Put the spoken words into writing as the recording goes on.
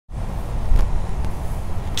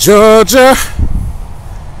Georgia,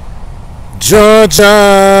 Georgia,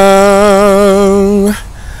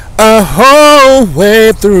 a whole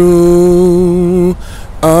way through,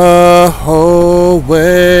 a whole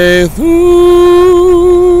way through.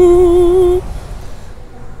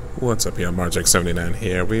 What's up, y'all? Marjack79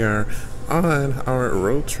 here. We are on our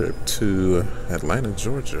road trip to Atlanta,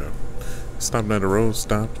 Georgia. Stopping at a road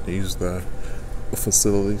stop to use the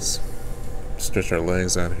facilities, stretch our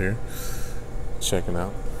legs out here, checking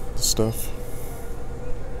out the stuff.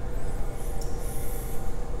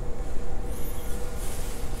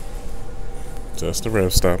 Just a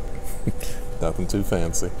road stop. Nothing too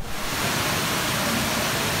fancy.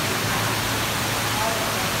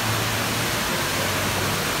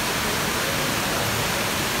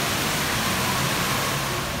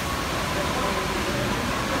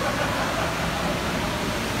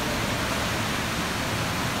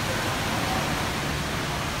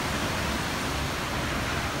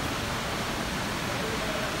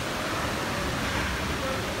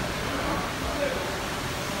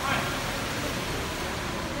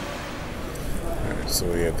 So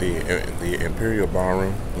we have the Imperial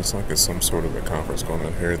Ballroom. Looks like it's some sort of a conference going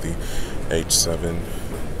on here. The H7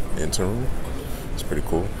 interim. It's pretty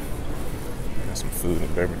cool. Got some food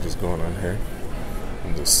and beverages going on here.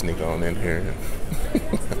 And just sneak on in here and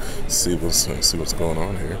see what's going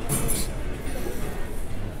on here.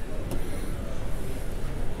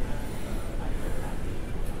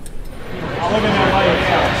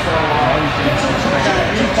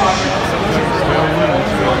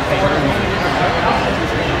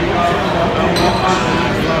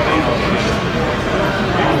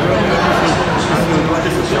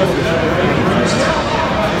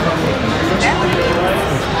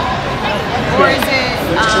 Or is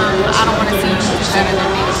it, I don't want to see you better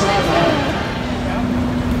than me?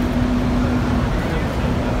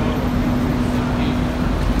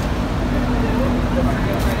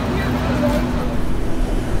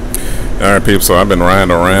 All right, people. So I've been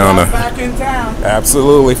riding around. Back in town.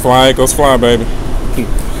 Absolutely, fly Eagles fly, baby.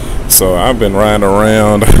 So I've been riding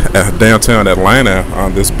around downtown Atlanta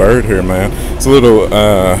on this bird here, man. It's a little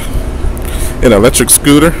an electric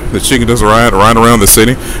scooter that you can just ride around the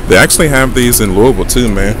city. They actually have these in Louisville too,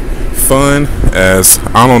 man. Fun as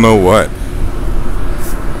I don't know what.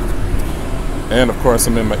 And of course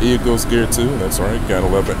I'm in my Eagles gear too. That's right, gotta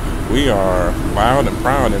love it. We are loud and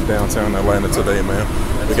proud in downtown Atlanta today, man.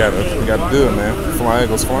 We gotta do it, man. Fly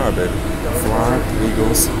Eagles fly, baby. Fly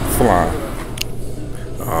Eagles fly.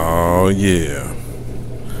 Oh yeah.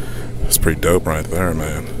 That's pretty dope right there,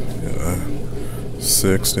 man.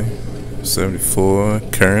 60, 74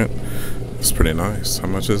 current. It's pretty nice. How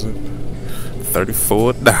much is it?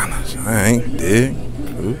 $34. I ain't dig.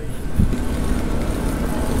 Ooh.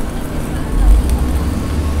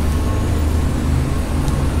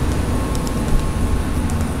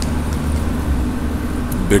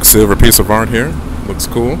 Big silver piece of art here. Looks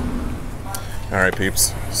cool. All right,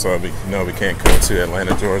 peeps. So we can't come to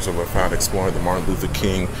Atlanta, Georgia without exploring the Martin Luther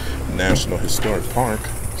King National Historic Park.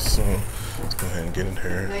 So let's go ahead and get in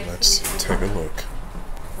here. Let's take a look.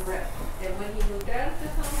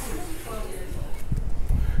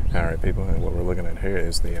 All right, people. And what we're looking at here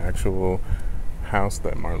is the actual house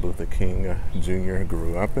that Martin Luther King Jr.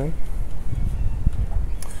 grew up in.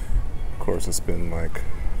 Of course, it's been like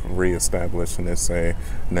re-established, and it's a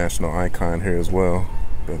national icon here as well.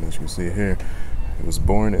 But as you see here, he was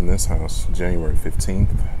born in this house January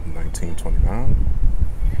 15th, 1929.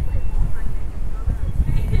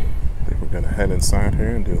 I think we're gonna head inside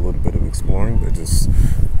here and do a little bit of exploring, but just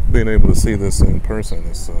being able to see this in person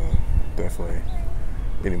is definitely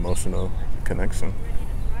an emotional connection.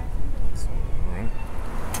 So, all right.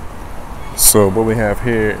 So what we have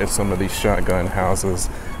here is some of these shotgun houses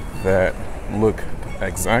that look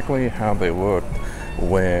exactly how they looked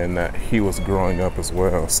when he was growing up as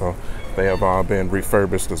well. So they have all been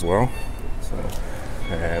refurbished as well, so,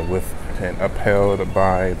 and upheld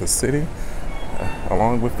by the city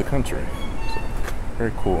along with the country. So,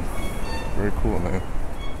 very cool, man.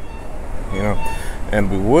 You know, and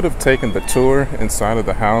we would have taken the tour inside of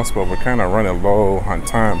the house, but we're kind of running low on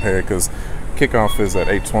time here because kickoff is at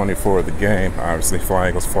 8:20 for the game. Obviously, Fly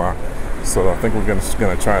Eagles fly. So I think we're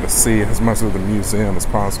gonna try to see as much of the museum as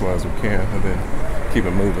possible as we can, and then keep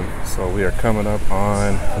it moving. So we are coming up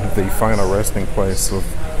on the final resting place of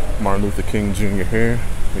Martin Luther King Jr. here.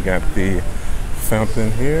 We got the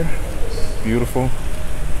fountain here, beautiful.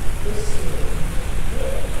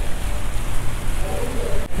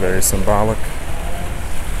 Very symbolic.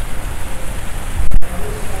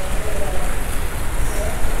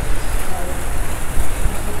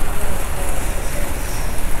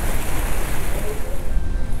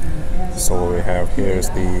 So what we have here is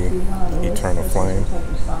the eternal flame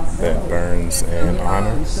that burns in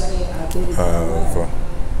honor of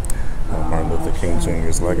Martin Luther King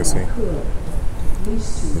Jr.'s legacy.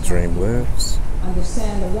 The dream lives,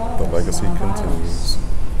 the legacy continues.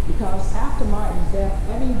 Because after Martin's death,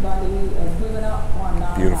 everybody had given up on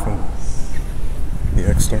nonviolence. Beautiful. The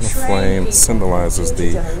external flame symbolizes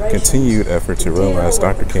the continued effort to realize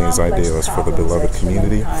Dr. King's ideals for the beloved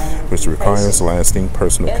community, which requires lasting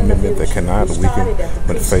personal commitment that cannot weaken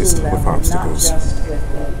when faced with obstacles.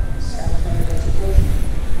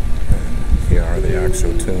 Here are the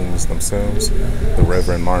actual tunes themselves. The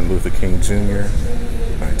Reverend Martin Luther King Jr.,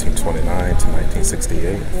 1929 to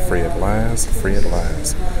 1968, free at last, free at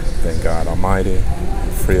last. Thank God Almighty,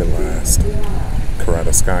 free at last.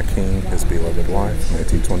 Coretta Scott King, his beloved wife,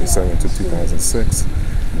 1927 to 2006.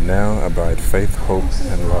 Now abide faith, hope,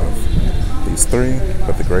 and love. These three,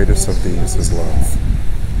 but the greatest of these is love.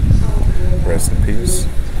 Rest in peace.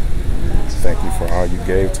 Thank you for all you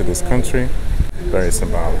gave to this country. Very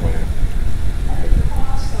symbolically.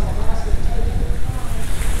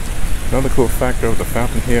 Another cool factor of the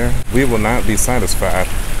fountain here, we will not be satisfied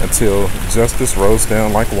until justice rolls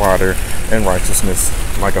down like water and righteousness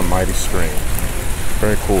like a mighty stream.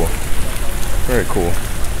 Very cool. Very cool.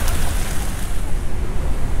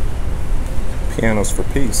 Pianos for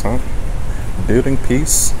peace, huh? Building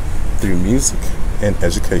peace through music and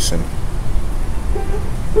education.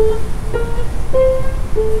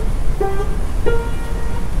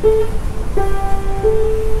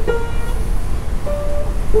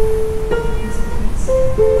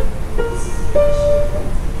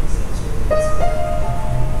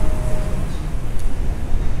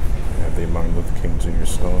 At the Martin Luther King Jr.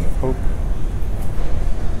 Stone of Hope.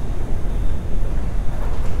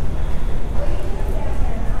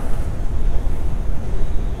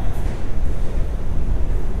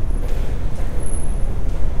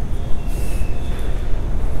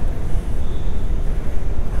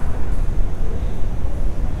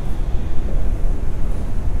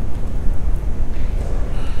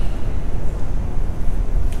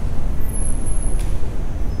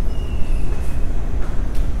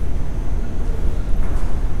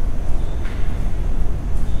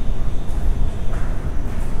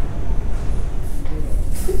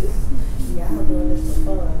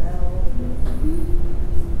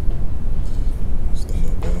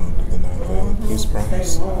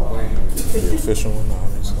 The official one,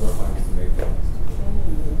 obviously.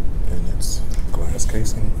 And it's glass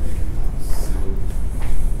casing.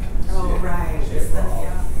 Oh, right.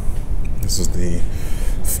 This is the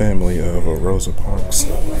family of Rosa Parks,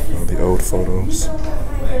 the old photos.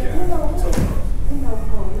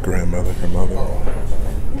 Grandmother, her mother.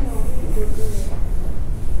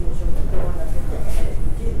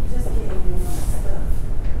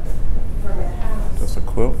 That's a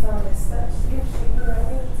quilt.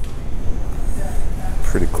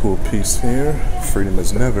 Pretty cool piece here. Freedom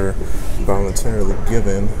is never voluntarily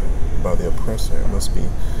given by the oppressor. It must be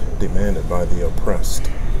demanded by the oppressed.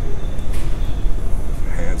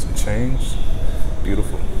 Hands and chains.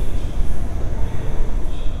 Beautiful.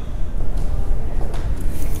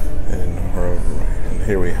 And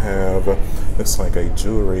here we have, it's like a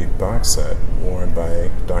jewelry box set worn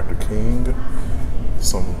by Dr. King.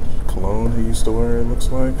 Some cologne he used to wear, it looks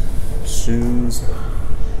like. Shoes.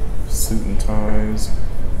 Suit and ties.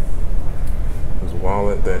 His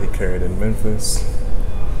wallet that he carried in Memphis.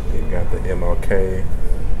 He got the MLK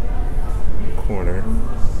corner.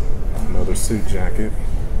 Another suit jacket.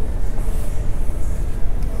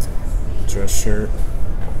 Dress shirt.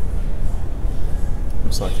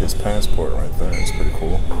 Looks like his passport right there. It's pretty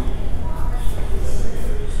cool.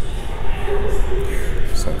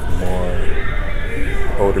 It's like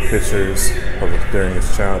more older pictures of during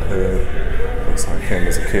his childhood. Looks like him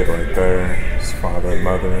as a kid right there. His father and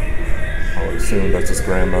mother. I would assume that's his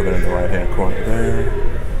grandmother in the right hand corner there.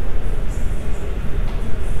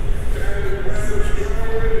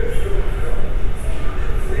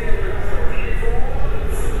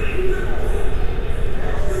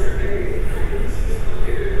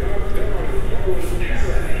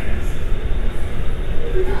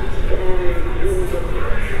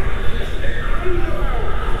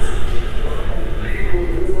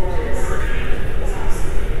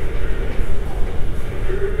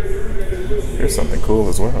 Here's something cool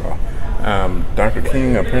as well. Dr.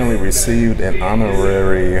 King apparently received an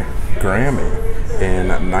honorary Grammy in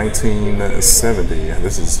 1970.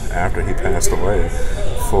 This is after he passed away,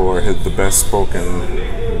 for the best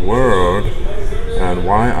spoken word on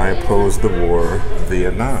why I opposed the war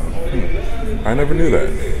Vietnam. I never knew that.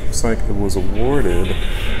 It's like it was awarded,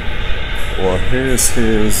 or here's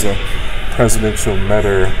his Presidential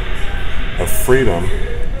Medal of Freedom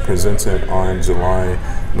presented on July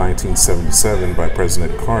 1977 by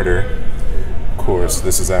President Carter. Of course,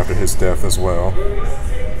 this is after his death as well.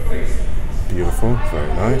 Beautiful,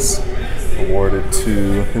 very nice. Awarded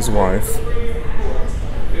to his wife.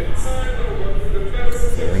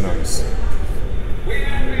 Very nice.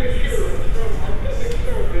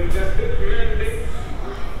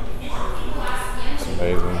 It's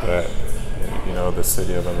amazing that, you know, the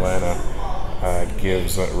city of Atlanta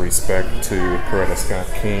gives respect to Coretta Scott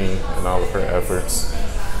King and all of her efforts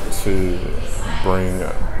to bring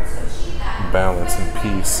balance and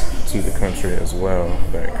peace to the country as well.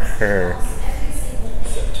 That her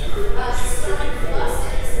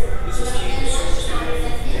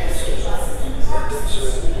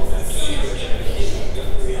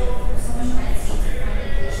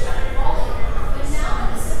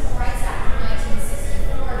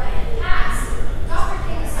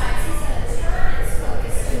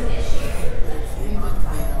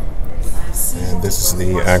this is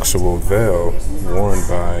the actual veil worn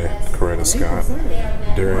by Coretta Scott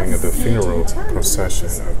during the funeral procession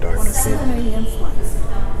of Dr. King.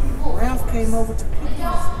 Ralph came over to pick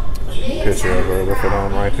up. Picture of her with it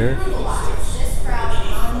on right here.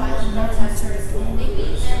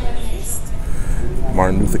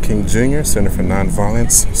 Martin Luther King Jr., Center for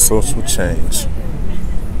Nonviolence, Social Change.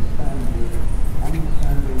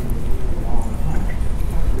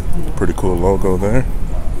 Pretty cool logo there.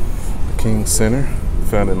 King Center,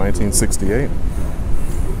 founded in 1968.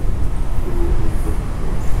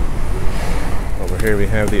 Over here we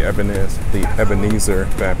have the Ebenezer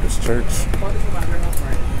Baptist Church.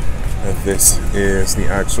 And this is the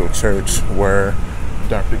actual church where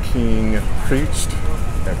Dr. King preached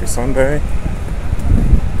every Sunday.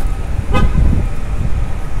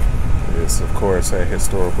 It is, of course, a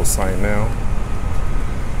historical site now.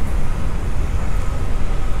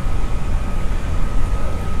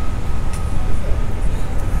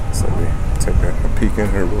 Take a peek in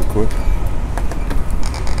here real quick.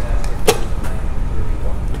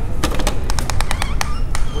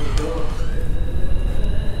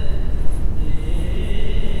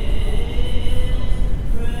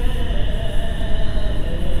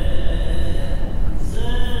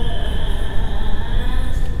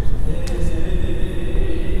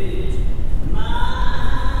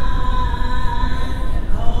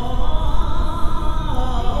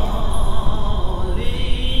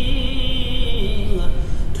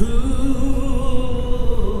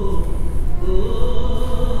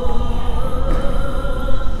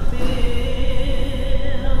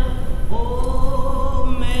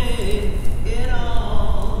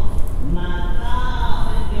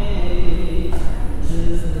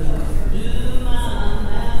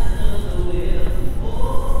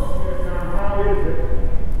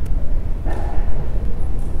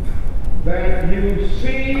 That you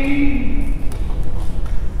see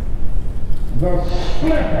the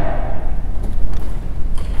splinter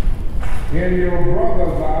in your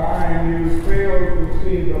brother's eye and you fail to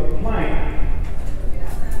see the plank.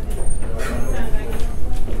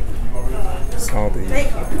 Saw the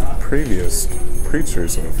previous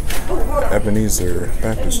preachers of Ebenezer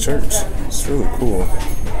Baptist Church. It's really cool.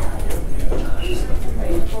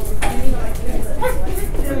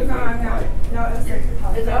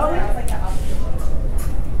 Is it open?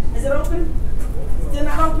 Is it open? Still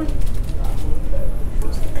not open? The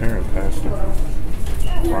current pastor,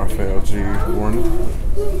 Raphael G. Warner.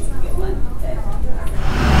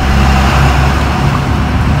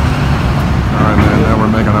 Alright, man, now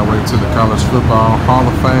we're making our way to the College Football Hall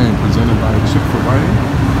of Fame presented by Chick-fil-A.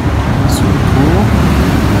 It's really cool.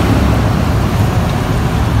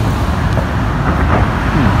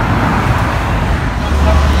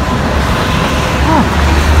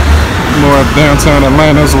 More of downtown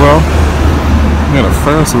Atlanta as well. Got a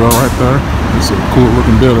Ferris wheel right there. It's a cool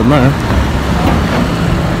looking building there.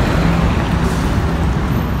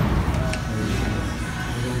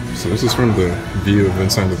 So this is from the view of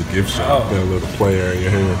inside of the gift shop. Got a little play area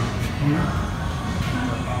here.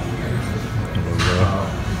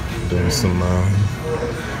 Doing some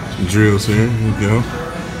drills here. Here you go.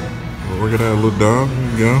 We're working out a little dog.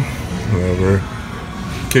 Here you go. We're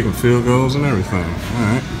kicking field goals and everything.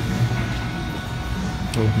 Alright.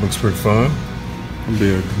 Looks pretty fun. It'll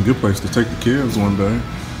be a good place to take the kids one day.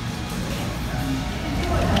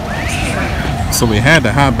 So we had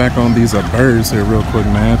to hop back on these birds here real quick,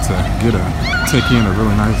 man, to take in a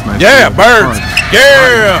really nice Birds.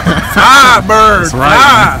 Yeah, fly birds. That's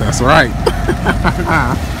right. That's right.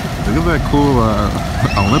 Look at that cool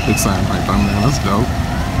Olympic sign right there, man. That's dope.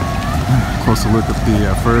 Closer look at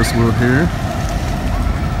the Ferris wheel here.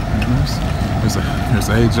 There's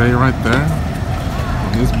AJ right there.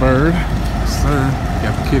 And his bird. Yes, sir.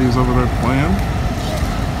 Got the kitties over there playing.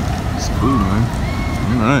 It's cool, man.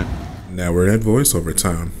 Alright. Now we're at voiceover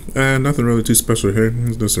time. Nothing really too special here.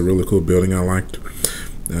 It's just a really cool building I liked.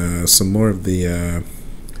 Some more of the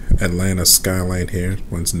Atlanta skyline here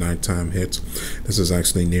once nighttime hits. This is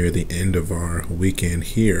actually near the end of our weekend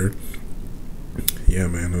here. Yeah,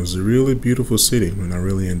 man, it was a really beautiful city, and I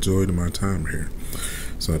really enjoyed my time here.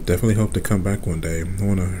 So I definitely hope to come back one day.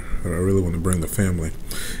 I really want to bring the family.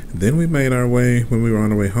 Then we made our way, when we were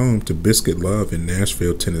on our way home, to Biscuit Love in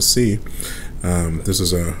Nashville, Tennessee. This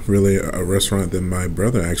is a restaurant that my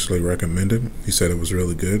brother actually recommended. He said it was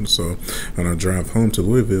really good. So on our drive home to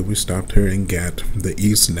Louisville, we stopped here and got the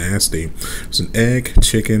East Nasty. It's an egg,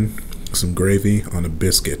 chicken, some gravy on a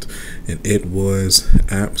biscuit, and it was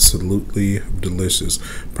absolutely delicious.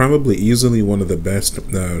 Probably easily one of the best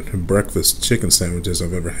breakfast chicken sandwiches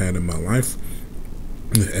I've ever had in my life.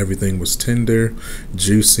 Everything was tender,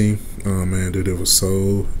 juicy. Oh man, dude, it was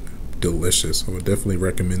so delicious. I would definitely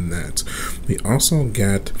recommend that. We also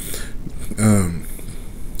got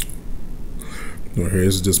well,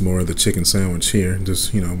 here's just more of the chicken sandwich here.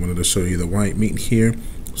 Just, I wanted to show you the white meat here.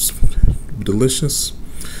 It's delicious.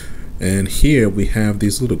 And here we have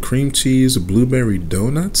these little cream cheese blueberry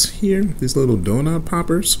donuts here. These little donut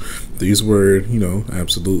poppers. These were,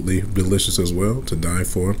 absolutely delicious as well, to die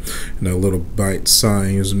for. And a little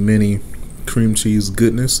bite-sized mini cream cheese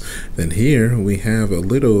goodness. Then here we have a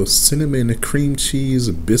little cinnamon cream cheese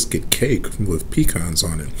biscuit cake with pecans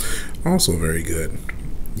on it. Also very good.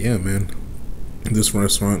 Yeah, man. This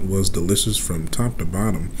restaurant was delicious from top to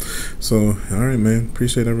bottom. So, alright, man.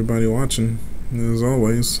 Appreciate everybody watching. As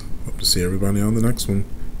always, hope to see everybody on the next one.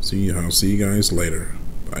 I'll see you guys later.